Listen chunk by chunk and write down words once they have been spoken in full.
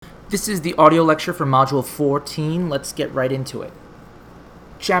This is the audio lecture for Module 14. Let's get right into it.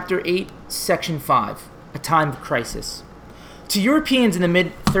 Chapter 8, Section 5, A Time of Crisis. To Europeans in the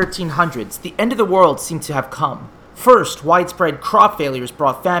mid-1300s, the end of the world seemed to have come. First, widespread crop failures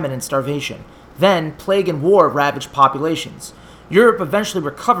brought famine and starvation. Then, plague and war ravaged populations. Europe eventually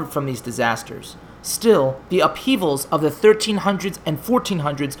recovered from these disasters. Still, the upheavals of the 1300s and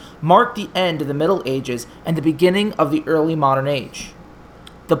 1400s marked the end of the Middle Ages and the beginning of the early modern age.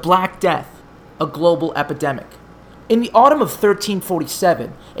 The Black Death, a global epidemic. In the autumn of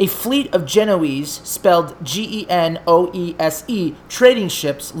 1347, a fleet of Genoese, spelled Genoese, trading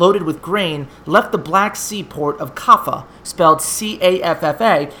ships loaded with grain left the Black Sea port of Caffa, spelled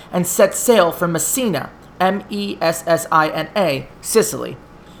Caffa, and set sail for Messina, Messina, Sicily.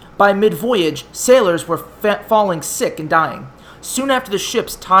 By mid-voyage, sailors were falling sick and dying. Soon after the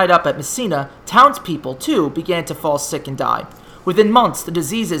ships tied up at Messina, townspeople, too, began to fall sick and die. Within months, the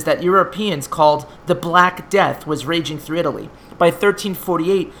diseases that Europeans called the Black Death was raging through Italy. By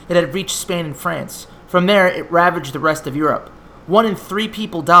 1348, it had reached Spain and France. From there, it ravaged the rest of Europe. 1 in 3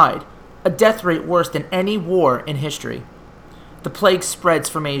 people died, a death rate worse than any war in history. The plague spreads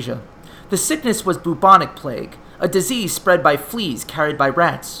from Asia. The sickness was bubonic plague, a disease spread by fleas carried by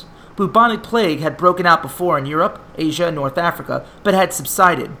rats. Bubonic plague had broken out before in Europe, Asia, and North Africa, but had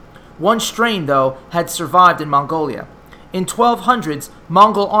subsided. One strain, though, had survived in Mongolia. In 1200s,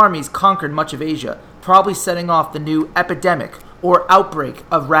 Mongol armies conquered much of Asia, probably setting off the new epidemic or outbreak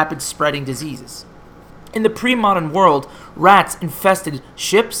of rapid-spreading diseases. In the pre-modern world, rats infested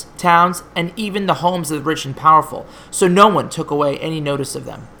ships, towns, and even the homes of the rich and powerful, so no one took away any notice of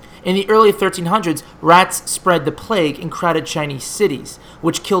them. In the early 1300s, rats spread the plague in crowded Chinese cities,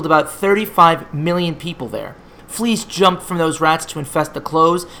 which killed about 35 million people there. Fleas jumped from those rats to infest the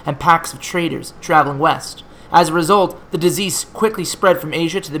clothes and packs of traders traveling west. As a result, the disease quickly spread from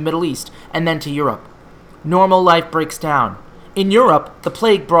Asia to the Middle East and then to Europe. Normal life breaks down. In Europe, the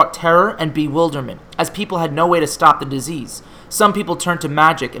plague brought terror and bewilderment, as people had no way to stop the disease. Some people turned to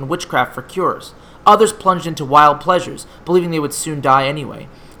magic and witchcraft for cures. Others plunged into wild pleasures, believing they would soon die anyway.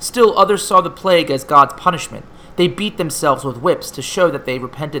 Still, others saw the plague as God's punishment. They beat themselves with whips to show that they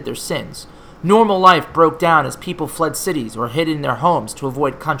repented their sins. Normal life broke down as people fled cities or hid in their homes to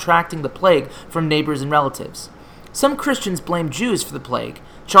avoid contracting the plague from neighbors and relatives. Some Christians blamed Jews for the plague,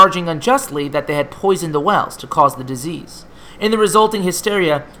 charging unjustly that they had poisoned the wells to cause the disease. In the resulting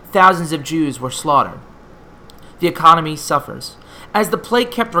hysteria, thousands of Jews were slaughtered. The economy suffers. As the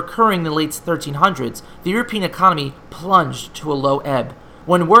plague kept recurring in the late 1300s, the European economy plunged to a low ebb.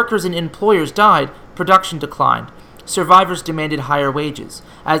 When workers and employers died, production declined. Survivors demanded higher wages.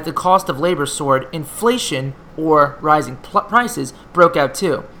 As the cost of labor soared, inflation, or rising prices, broke out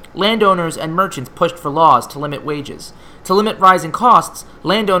too. Landowners and merchants pushed for laws to limit wages. To limit rising costs,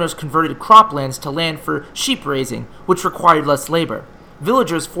 landowners converted croplands to land for sheep raising, which required less labor.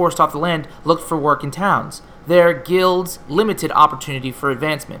 Villagers forced off the land looked for work in towns. Their guilds limited opportunity for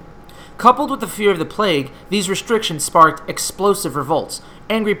advancement. Coupled with the fear of the plague, these restrictions sparked explosive revolts.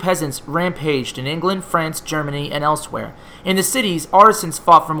 Angry peasants rampaged in England, France, Germany, and elsewhere. In the cities, artisans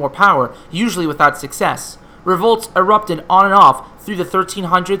fought for more power, usually without success. Revolts erupted on and off through the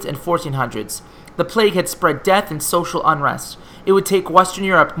 1300s and 1400s. The plague had spread death and social unrest. It would take Western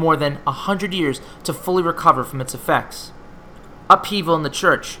Europe more than 100 years to fully recover from its effects. Upheaval in the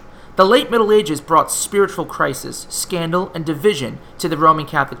Church. The late Middle Ages brought spiritual crisis, scandal, and division to the Roman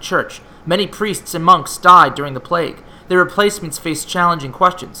Catholic Church. Many priests and monks died during the plague. Their replacements faced challenging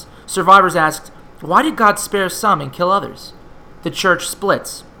questions. Survivors asked, why did God spare some and kill others? The Church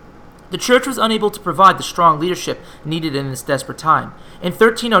splits. The Church was unable to provide the strong leadership needed in this desperate time. In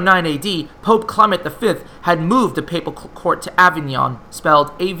 1309 AD, Pope Clement V had moved the papal court to Avignon,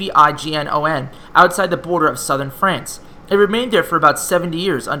 spelled Avignon, outside the border of southern France. It remained there for about 70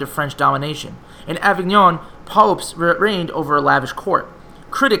 years under French domination. In Avignon, popes reigned over a lavish court.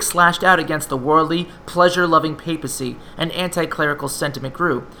 Critics lashed out against the worldly, pleasure-loving papacy, and anti-clerical sentiment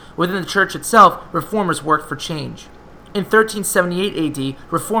grew. Within the church itself, reformers worked for change. In 1378 AD,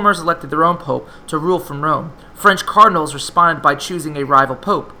 reformers elected their own pope to rule from Rome. French cardinals responded by choosing a rival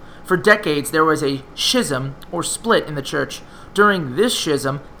pope. For decades, there was a schism, or split, in the church. During this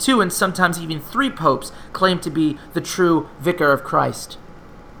schism, 2 and sometimes even 3 popes claimed to be the true vicar of Christ.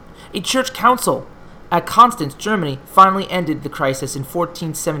 A church council at Constance, Germany, finally ended the crisis in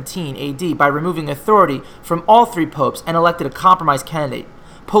 1417 AD by removing authority from all 3 popes and elected a compromise candidate.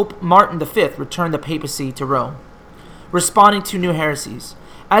 Pope Martin V returned the papacy to Rome. Responding to new heresies.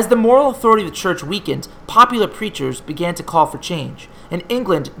 As the moral authority of the church weakened, popular preachers began to call for change. In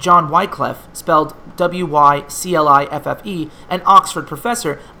England, John Wycliffe, spelled Wycliffe, an Oxford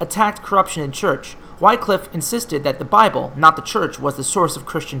professor, attacked corruption in church. Wycliffe insisted that the Bible, not the church, was the source of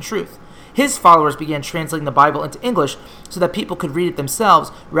Christian truth. His followers began translating the Bible into English so that people could read it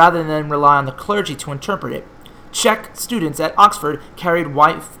themselves rather than rely on the clergy to interpret it. Czech students at Oxford carried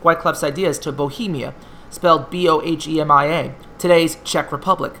Wycliffe's ideas to Bohemia, spelled Bohemia, today's Czech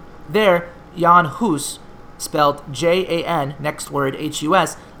Republic. There, Jan Hus, spelled Jan, next word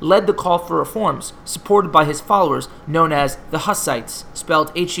Hus, led the call for reforms, supported by his followers, known as the Hussites,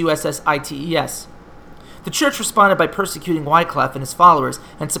 spelled Hussites. The church responded by persecuting Wycliffe and his followers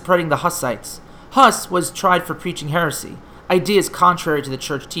and supporting the Hussites. Huss was tried for preaching heresy, ideas contrary to the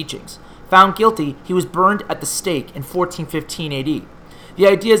church teachings. Found guilty, he was burned at the stake in 1415 AD. The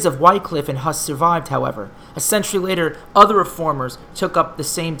ideas of Wycliffe and Huss survived, however. A century later, other reformers took up the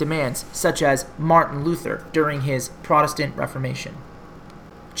same demands, such as Martin Luther during his Protestant Reformation.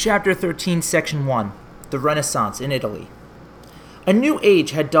 Chapter 13, Section 1. The Renaissance in Italy. A new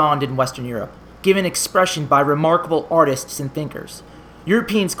age had dawned in Western Europe, given expression by remarkable artists and thinkers.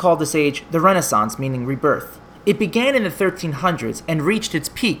 Europeans called this age the Renaissance, meaning rebirth. It began in the 1300s and reached its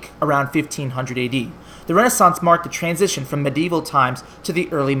peak around 1500 AD. The Renaissance marked the transition from medieval times to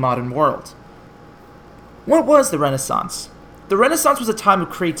the early modern world. What was the Renaissance? The Renaissance was a time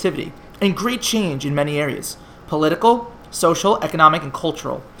of creativity and great change in many areas: political, social, economic, and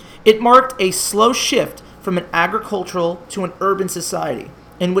cultural. It marked a slow shift from an agricultural to an urban society,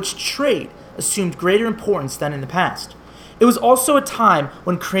 in which trade assumed greater importance than in the past. It was also a time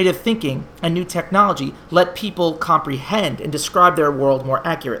when creative thinking and new technology let people comprehend and describe their world more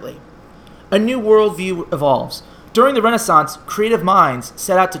accurately. A new worldview evolves. During the Renaissance, creative minds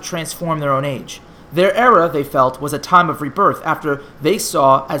set out to transform their own age. Their era, they felt, was a time of rebirth after they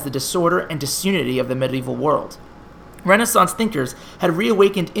saw as the disorder and disunity of the medieval world. Renaissance thinkers had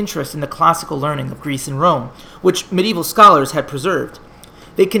reawakened interest in the classical learning of Greece and Rome, which medieval scholars had preserved.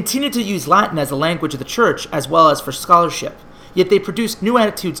 They continued to use Latin as a language of the church as well as for scholarship, yet they produced new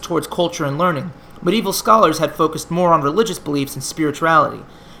attitudes towards culture and learning. Medieval scholars had focused more on religious beliefs and spirituality.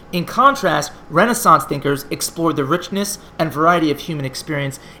 In contrast, Renaissance thinkers explored the richness and variety of human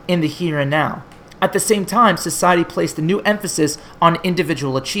experience in the here and now. At the same time, society placed a new emphasis on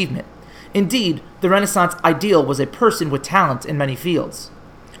individual achievement. Indeed, the Renaissance ideal was a person with talent in many fields.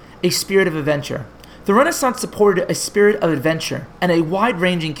 A spirit of adventure. The Renaissance supported a spirit of adventure and a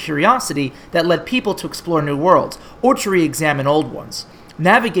wide-ranging curiosity that led people to explore new worlds or to re-examine old ones.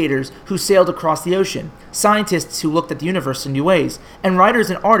 Navigators who sailed across the ocean, scientists who looked at the universe in new ways, and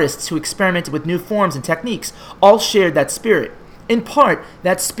writers and artists who experimented with new forms and techniques all shared that spirit. In part,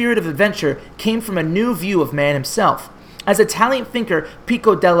 that spirit of adventure came from a new view of man himself. As Italian thinker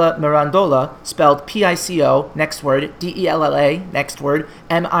Pico della Mirandola, spelled Pico, next word, Della, next word,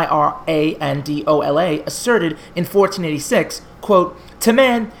 Mirandola, asserted in 1486, quote, "To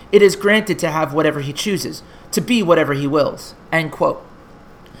man it is granted to have whatever he chooses, to be whatever he wills," end quote.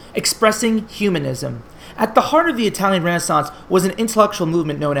 Expressing humanism. At the heart of the Italian Renaissance was an intellectual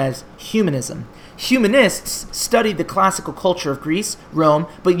movement known as humanism. Humanists studied the classical culture of Greece, Rome,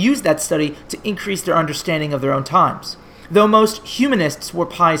 but used that study to increase their understanding of their own times. Though most humanists were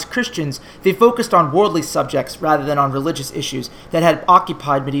pious Christians, they focused on worldly subjects rather than on religious issues that had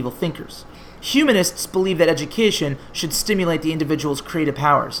occupied medieval thinkers. Humanists believed that education should stimulate the individual's creative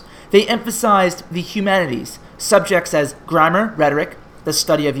powers. They emphasized the humanities, subjects as grammar, rhetoric, the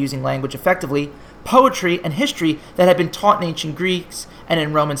study of using language effectively, poetry, and history that had been taught in ancient Greece and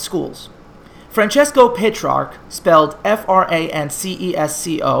in Roman schools. Francesco Petrarch, spelled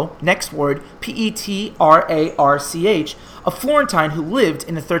Francesco, next word, Petrarch, a Florentine who lived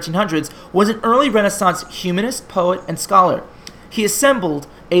in the 1300s, was an early Renaissance humanist, poet, and scholar. He assembled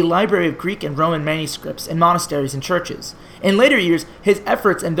a library of Greek and Roman manuscripts in monasteries and churches. In later years, his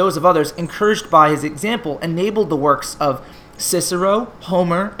efforts and those of others, encouraged by his example, enabled the works of Cicero,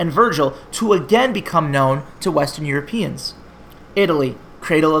 Homer, and Virgil to again become known to Western Europeans. Italy,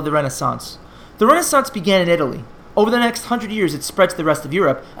 cradle of the Renaissance. The Renaissance began in Italy. Over the next 100 years, it spread to the rest of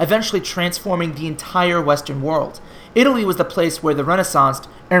Europe, eventually transforming the entire Western world. Italy was the place where the Renaissance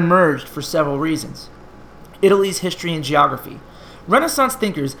emerged for several reasons. Italy's history and geography. Renaissance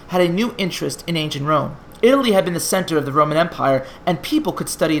thinkers had a new interest in ancient Rome. Italy had been the center of the Roman Empire, and people could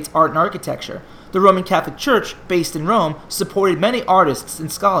study its art and architecture. The Roman Catholic Church, based in Rome, supported many artists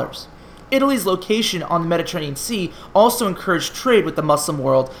and scholars. Italy's location on the Mediterranean Sea also encouraged trade with the Muslim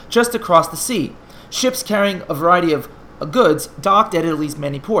world just across the sea. Ships carrying a variety of goods docked at Italy's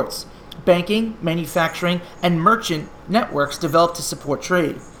many ports. Banking, manufacturing, and merchant networks developed to support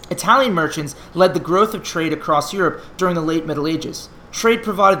trade. Italian merchants led the growth of trade across Europe during the late Middle Ages. Trade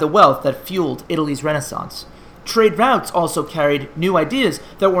provided the wealth that fueled Italy's Renaissance. Trade routes also carried new ideas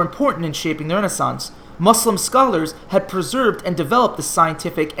that were important in shaping the Renaissance. Muslim scholars had preserved and developed the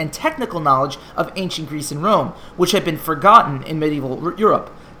scientific and technical knowledge of ancient Greece and Rome, which had been forgotten in medieval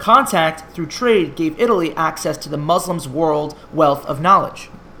Europe. Contact through trade gave Italy access to the Muslims' world wealth of knowledge.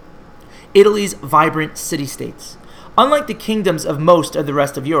 Italy's vibrant city-states. Unlike the kingdoms of most of the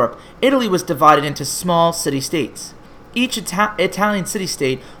rest of Europe, Italy was divided into small city-states. Each Italian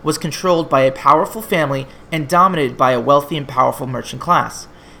city-state was controlled by a powerful family and dominated by a wealthy and powerful merchant class.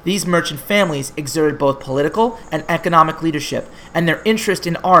 These merchant families exerted both political and economic leadership, and their interest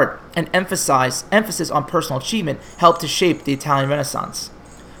in art and emphasis on personal achievement helped to shape the Italian Renaissance.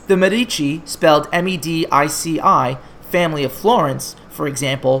 The Medici, spelled Medici, family of Florence, for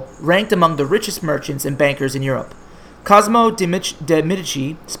example, ranked among the richest merchants and bankers in Europe. Cosimo de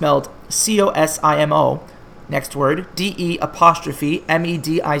Medici, spelled Cosimo, next word, Medici,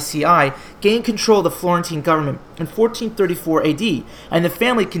 gained control of the Florentine government in 1434 AD, and the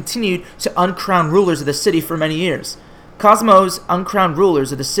family continued to uncrown rulers of the city for many years. Cosimo's uncrowned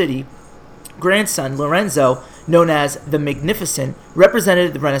rulers of the city, grandson Lorenzo, known as the Magnificent,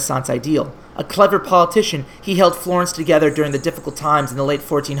 represented the Renaissance ideal. A clever politician, he held Florence together during the difficult times in the late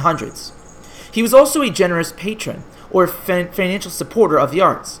 1400s. He was also a generous patron, or financial supporter of the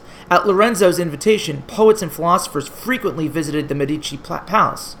arts. At Lorenzo's invitation, poets and philosophers frequently visited the Medici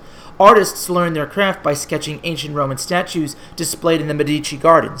palace. Artists learned their craft by sketching ancient Roman statues displayed in the Medici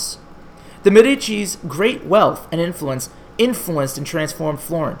gardens. The Medici's great wealth and influence influenced and transformed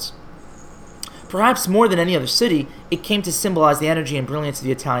Florence. Perhaps more than any other city, it came to symbolize the energy and brilliance of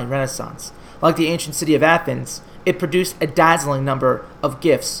the Italian Renaissance. Like the ancient city of Athens, it produced a dazzling number of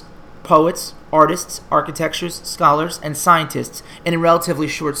gifts: poets, artists, architects, scholars, and scientists in a relatively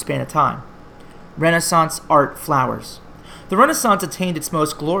short span of time. Renaissance art flowers. The Renaissance attained its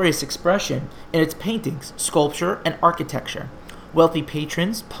most glorious expression in its paintings, sculpture, and architecture. Wealthy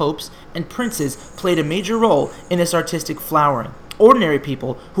patrons, popes, and princes played a major role in this artistic flowering. Ordinary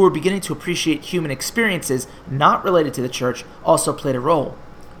people who were beginning to appreciate human experiences not related to the church also played a role.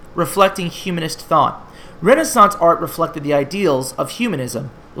 Reflecting humanist thought. Renaissance art reflected the ideals of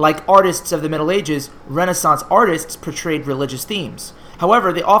humanism. Like artists of the Middle Ages, Renaissance artists portrayed religious themes.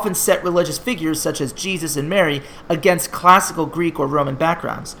 However, they often set religious figures such as Jesus and Mary against classical Greek or Roman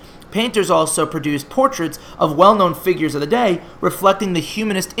backgrounds. Painters also produced portraits of well-known figures of the day, reflecting the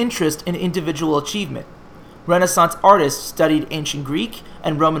humanist interest in individual achievement. Renaissance artists studied ancient Greek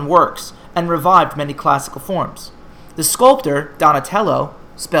and Roman works and revived many classical forms. The sculptor Donatello,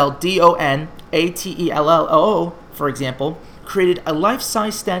 spelled Donatello, for example, created a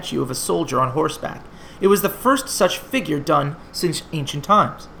life-size statue of a soldier on horseback. It was the first such figure done since ancient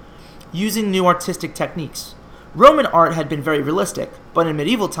times. Using new artistic techniques. Roman art had been very realistic, but in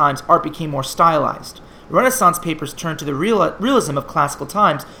medieval times art became more stylized. Renaissance papers turned to the realism of classical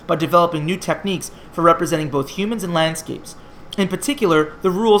times by developing new techniques for representing both humans and landscapes. In particular,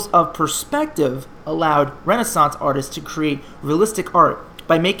 the rules of perspective allowed Renaissance artists to create realistic art.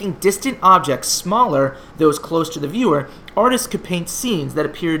 By making distant objects smaller, those close to the viewer, artists could paint scenes that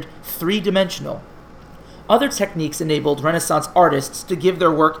appeared three-dimensional. Other techniques enabled Renaissance artists to give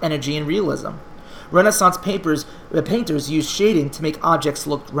their work energy and realism. Renaissance painters used shading to make objects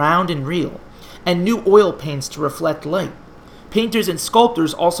look round and real, and new oil paints to reflect light. Painters and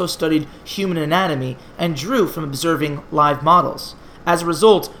sculptors also studied human anatomy and drew from observing live models. As a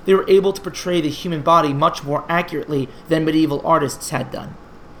result, they were able to portray the human body much more accurately than medieval artists had done.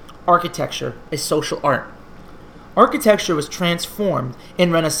 Architecture is social art. Architecture was transformed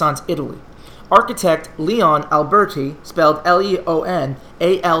in Renaissance Italy. Architect Leon Alberti, spelled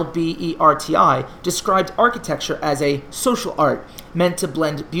Leonalberti, described architecture as a social art meant to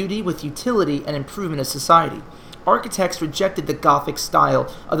blend beauty with utility and improvement of society. Architects rejected the Gothic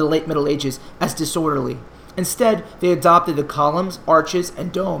style of the late Middle Ages as disorderly. Instead, they adopted the columns, arches,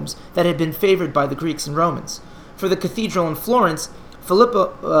 and domes that had been favored by the Greeks and Romans. For the cathedral in Florence,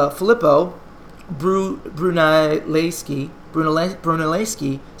 Filippo Brunelleschi, spelled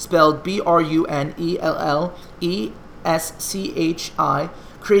Brunelleschi,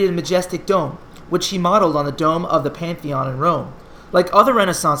 created a majestic dome, which he modeled on the dome of the Pantheon in Rome. Like other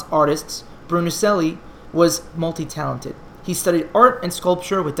Renaissance artists, Brunelleschi was multi-talented. He studied art and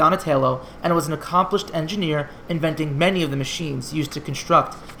sculpture with Donatello and was an accomplished engineer, inventing many of the machines used to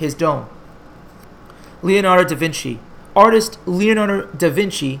construct his dome. Leonardo da Vinci. Artist Leonardo da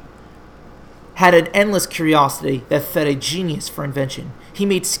Vinci had an endless curiosity that fed a genius for invention. He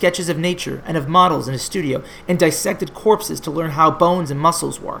made sketches of nature and of models in his studio and dissected corpses to learn how bones and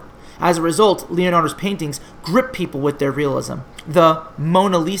muscles work. As a result, Leonardo's paintings grip people with their realism. The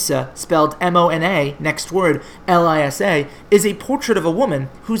Mona Lisa, spelled M-O-N-A, next word, L-I-S-A, is a portrait of a woman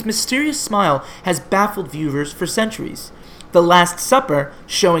whose mysterious smile has baffled viewers for centuries. The Last Supper,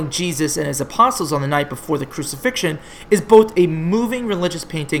 showing Jesus and his apostles on the night before the crucifixion, is both a moving religious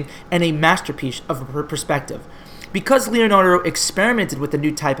painting and a masterpiece of perspective. Because Leonardo experimented with a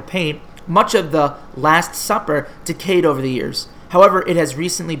new type of paint, much of the Last Supper decayed over the years. However, it has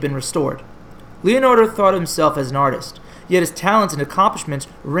recently been restored. Leonardo thought of himself as an artist, yet his talents and accomplishments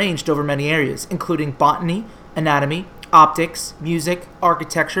ranged over many areas, including botany, anatomy, optics, music,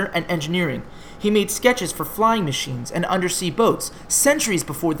 architecture, and engineering. He made sketches for flying machines and undersea boats centuries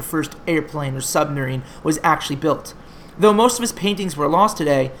before the first airplane or submarine was actually built. Though most of his paintings were lost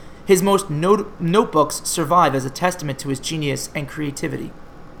today, his most notebooks survive as a testament to his genius and creativity.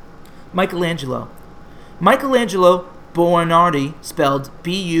 Michelangelo Buonarroti, spelled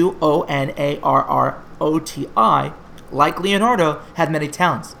B-U-O-N-A-R-R-O-T-I, like Leonardo, had many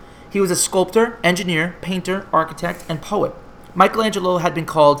talents. He was a sculptor, engineer, painter, architect, and poet. Michelangelo had been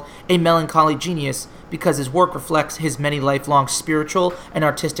called a melancholy genius because his work reflects his many lifelong spiritual and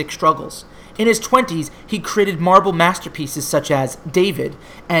artistic struggles. In his 20s, he created marble masterpieces such as David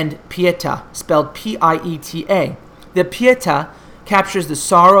and Pietà, spelled P-I-E-T-A. The Pietà captures the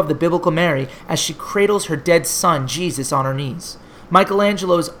sorrow of the biblical Mary as she cradles her dead son, Jesus, on her knees.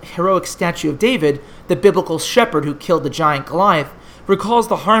 Michelangelo's heroic statue of David, the biblical shepherd who killed the giant Goliath, recalls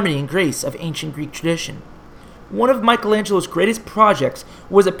the harmony and grace of ancient Greek tradition. One of Michelangelo's greatest projects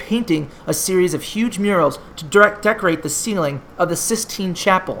was painting a series of huge murals to decorate the ceiling of the Sistine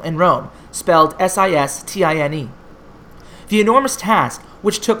Chapel in Rome, spelled S-I-S-T-I-N-E. The enormous task,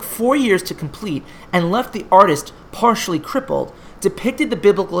 which took 4 years to complete and left the artist partially crippled, depicted the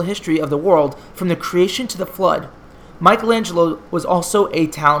biblical history of the world from the creation to the flood. Michelangelo was also a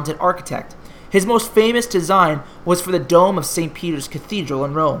talented architect. His most famous design was for the dome of St. Peter's Cathedral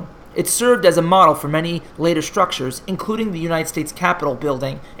in Rome. It served as a model for many later structures, including the United States Capitol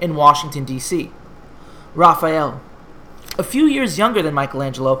building in Washington, D.C. Raphael. A few years younger than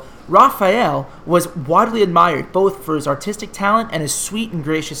Michelangelo, Raphael was widely admired both for his artistic talent and his sweet and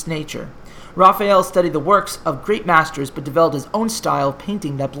gracious nature. Raphael studied the works of great masters but developed his own style of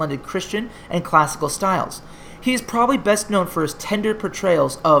painting that blended Christian and classical styles. He is probably best known for his tender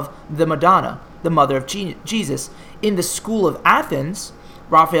portrayals of the Madonna, the mother of Jesus. In the School of Athens,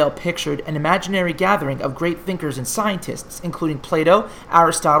 Raphael pictured an imaginary gathering of great thinkers and scientists, including Plato,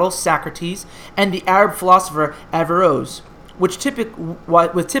 Aristotle, Socrates, and the Arab philosopher Averroes. With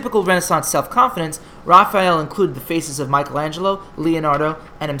typical Renaissance self-confidence, Raphael included the faces of Michelangelo, Leonardo,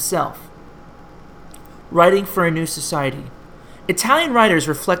 and himself. Writing for a new society. Italian writers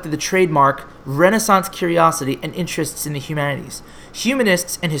reflected the trademark Renaissance curiosity and interests in the humanities.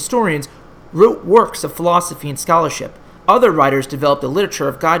 Humanists and historians wrote works of philosophy and scholarship. Other writers developed a literature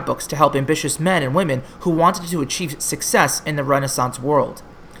of guidebooks to help ambitious men and women who wanted to achieve success in the Renaissance world.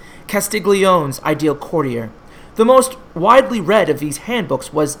 Castiglione's Ideal Courtier. The most widely read of these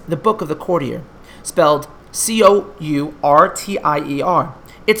handbooks was The Book of the Courtier, spelled C-O-U-R-T-I-E-R.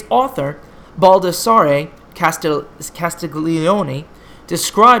 Its author, Baldassare Castiglione,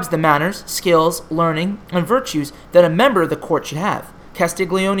 describes the manners, skills, learning, and virtues that a member of the court should have.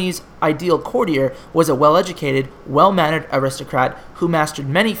 Castiglione's ideal courtier was a well-educated, well-mannered aristocrat who mastered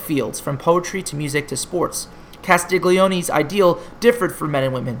many fields, from poetry to music to sports. Castiglione's ideal differed for men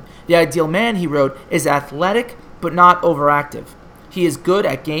and women. The ideal man, he wrote, is athletic but not overactive. He is good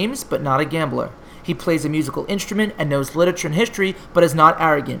at games but not a gambler. He plays a musical instrument and knows literature and history but is not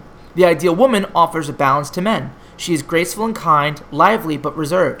arrogant. The ideal woman offers a balance to men. She is graceful and kind, lively but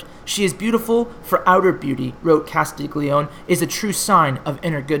reserved. She is beautiful, for outer beauty, wrote Castiglione, is a true sign of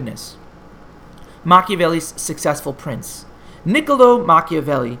inner goodness. Machiavelli's successful prince. Niccolo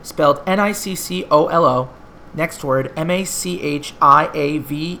Machiavelli, spelled N-I-C-C-O-L-O, next word,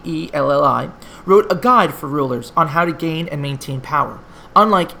 M-A-C-H-I-A-V-E-L-L-I, wrote a guide for rulers on how to gain and maintain power.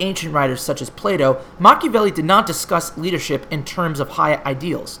 Unlike ancient writers such as Plato, Machiavelli did not discuss leadership in terms of high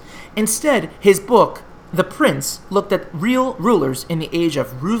ideals. Instead, his book, The Prince, looked at real rulers in the age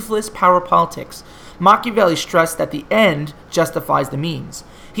of ruthless power politics. Machiavelli stressed that the end justifies the means.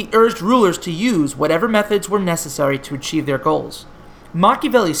 He urged rulers to use whatever methods were necessary to achieve their goals.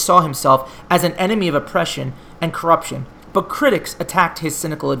 Machiavelli saw himself as an enemy of oppression and corruption, but critics attacked his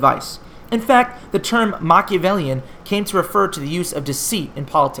cynical advice. In fact, the term Machiavellian came to refer to the use of deceit in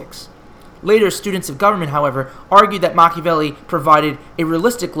politics. Later, students of government, however, argued that Machiavelli provided a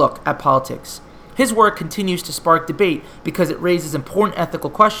realistic look at politics. His work continues to spark debate because it raises important ethical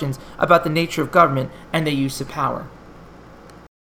questions about the nature of government and the use of power.